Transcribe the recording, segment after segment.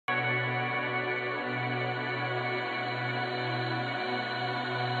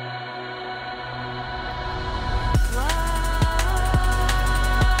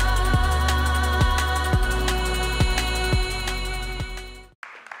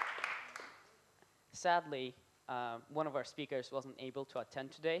Sadly, one of our speakers wasn't able to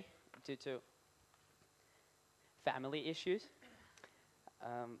attend today due to family issues.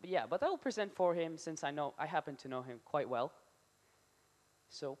 But I will present for him since I happen to know him quite well.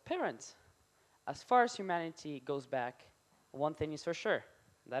 So, parents. As far as humanity goes back, one thing is for sure,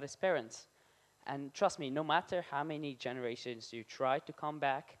 that is parents. And trust me, no matter how many generations you try to come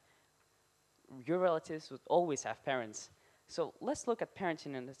back, your relatives would always have parents. So let's look at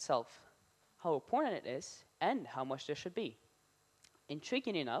parenting in itself, how important it is, and how much there should be.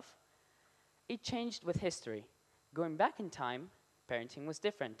 Intriguing enough, it changed with history. Going back in time, parenting was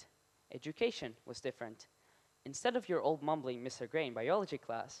different. Education was different. Instead of your old mumbling Mr. Gray in biology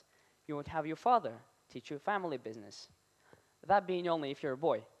class, you would have your father teach you family business. That being only if you're a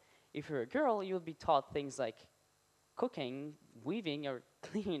boy. If you're a girl, you would be taught things like cooking, weaving, or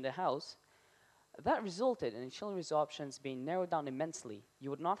cleaning the house. That resulted in children's options being narrowed down immensely. You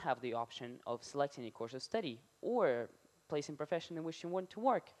would not have the option of selecting a course of study or placing a profession in which you want to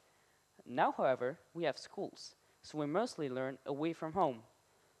work. Now, however, we have schools, so we mostly learn away from home.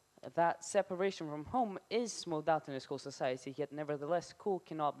 That separation from home is smoothed out in a school society, yet nevertheless, school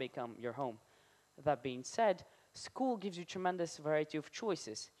cannot become your home. That being said, school gives you tremendous variety of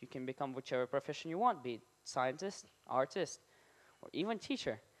choices. You can become whichever profession you want, be it scientist, artist, or even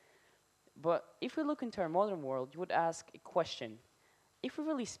teacher. But if we look into our modern world, you would ask a question. If we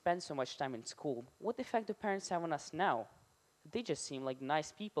really spend so much time in school, what effect do parents have on us now? They just seem like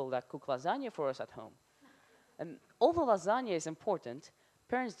nice people that cook lasagna for us at home. And although lasagna is important,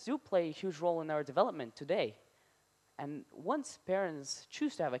 parents do play a huge role in our development today. And once parents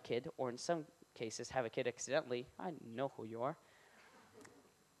choose to have a kid, or in some cases have a kid accidentally, I know who you are,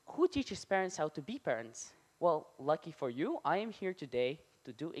 who teaches parents how to be parents? Well, lucky for you, I am here today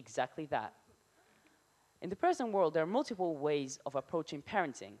to do exactly that. In the present world, there are multiple ways of approaching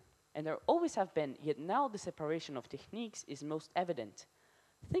parenting, and there always have been, yet now the separation of techniques is most evident.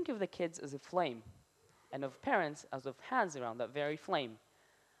 Think of the kids as a flame, and of parents as of hands around that very flame.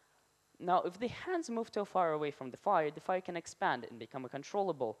 Now, if the hands move too far away from the fire can expand and become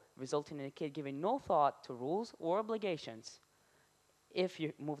uncontrollable, resulting in a kid giving no thought to rules or obligations. If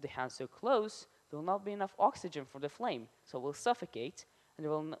you move the hands too close, there will not be enough oxygen for the flame, so it will suffocate,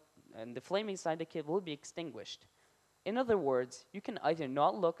 and the flame inside the kid will be extinguished. In other words, you can either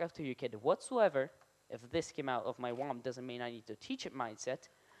not look after your kid whatsoever, if this came out of my womb doesn't mean I need to teach it mindset,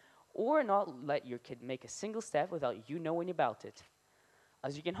 or not let your kid make a single step without you knowing about it.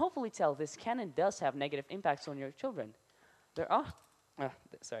 As you can hopefully tell, this can and does have negative impacts on your children. There are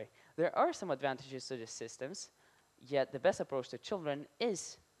some advantages to these systems, yet the best approach to children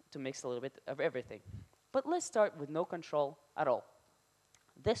is to mix a little bit of everything. But let's start with no control at all.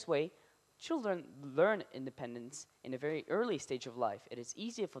 This way, children learn independence in a very early stage of life. It is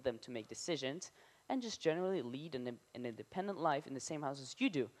easier for them to make decisions and just generally lead an independent life in the same house as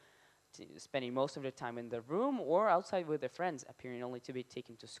you do, spending most of their time in their room or outside with their friends, appearing only to be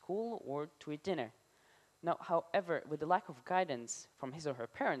taken to school or to eat dinner. Now, however, with the lack of guidance from his or her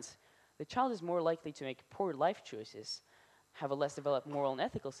parents, the child is more likely to make poor life choices, have a less developed moral and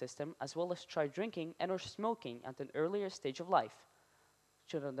ethical system, as well as try drinking and or smoking at an earlier stage of life.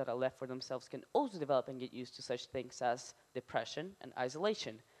 Children that are left for themselves can also develop and get used to such things as depression and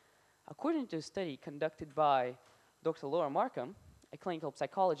isolation. According to a study conducted by Dr. Laura Markham, a clinical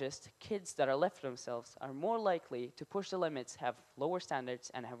psychologist, kids that are left to themselves are more likely to push the limits, have lower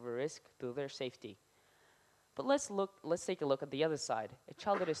standards, and have a risk to their safety. But let's take a look at the other side, a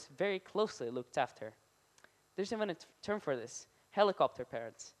child that is very closely looked after. There's even a term for this, helicopter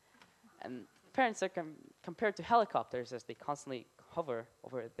parents. And parents are compared to helicopters as they constantly hover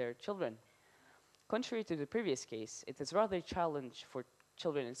over their children. Contrary to the previous case, it is rather a challenge for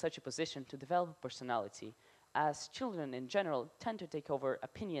children in such a position to develop a personality, as children in general tend to take over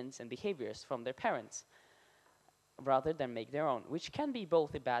opinions and behaviors from their parents rather than make their own, which can be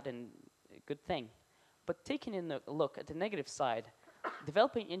both a bad and a good thing. But taking a look at the negative side,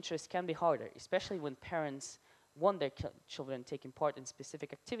 developing interest can be harder, especially when parents want their children taking part in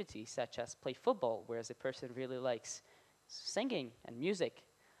specific activities such as play football, whereas a person really likes singing and music.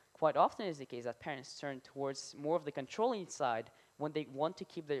 Quite often it is the case that parents turn towards more of the controlling side when they want to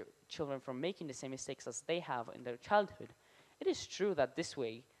keep their children from making the same mistakes as they have in their childhood. It is true that this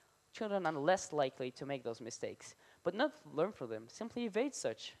way, children are less likely to make those mistakes, but not learn from them, simply evade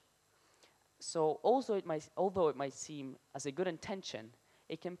such. So although it might seem as a good intention,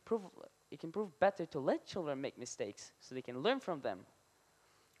 it can prove better to let children make mistakes so they can learn from them.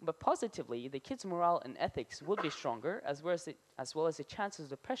 But positively, the kids' morale and ethics would be stronger, as well as the chances of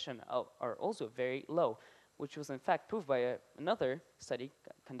depression are also very low, which was in fact proved by another study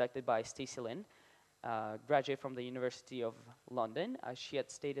conducted by Stacy Lin graduate from the University of London. She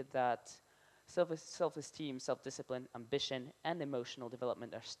had stated that self-esteem, self-discipline, ambition, and emotional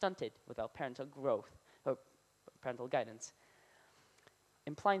development are stunted without parental growth or parental guidance,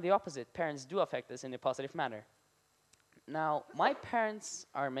 implying the opposite. Parents do affect us in a positive manner. Now, my parents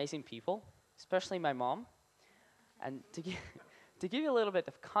are amazing people, especially my mom. And to give you a little bit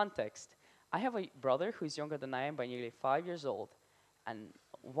of context, I have a brother who's younger than I am by nearly 5 years old. And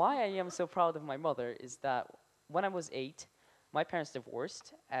why I am so proud of my mother is that when I was 8, my parents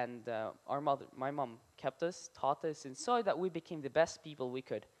divorced, and my mom kept us, taught us, and saw that we became the best people we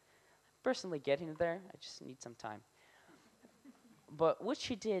could. Personally, getting there, I just need some time. But what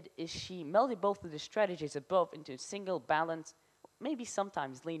she did is she melded both of the strategies above into a single balanced, maybe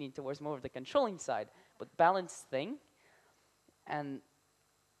sometimes leaning towards more of the controlling side, but balanced thing. And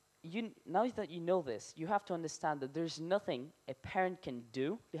now that you know this, you have to understand that there's nothing a parent can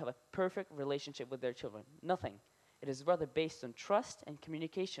do to have a perfect relationship with their children. Nothing. It is rather based on trust and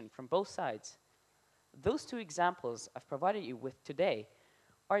communication from both sides. Those two examples I've provided you with today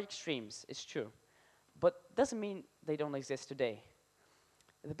are extremes, it's true, but doesn't mean they don't exist today.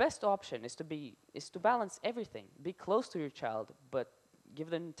 The best option is to balance everything. Be close to your child, but give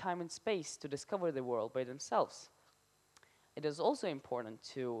them time and space to discover the world by themselves. It is also important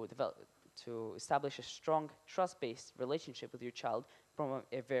to establish a strong trust-based relationship with your child from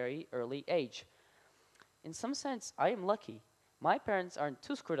a very early age. In some sense, I am lucky. My parents aren't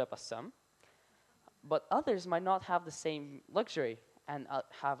too screwed up as some, but others might not have the same luxury and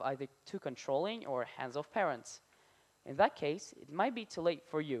have either too controlling or hands-off parents. In that case, it might be too late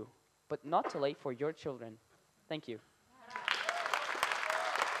for you, but not too late for your children. Thank you.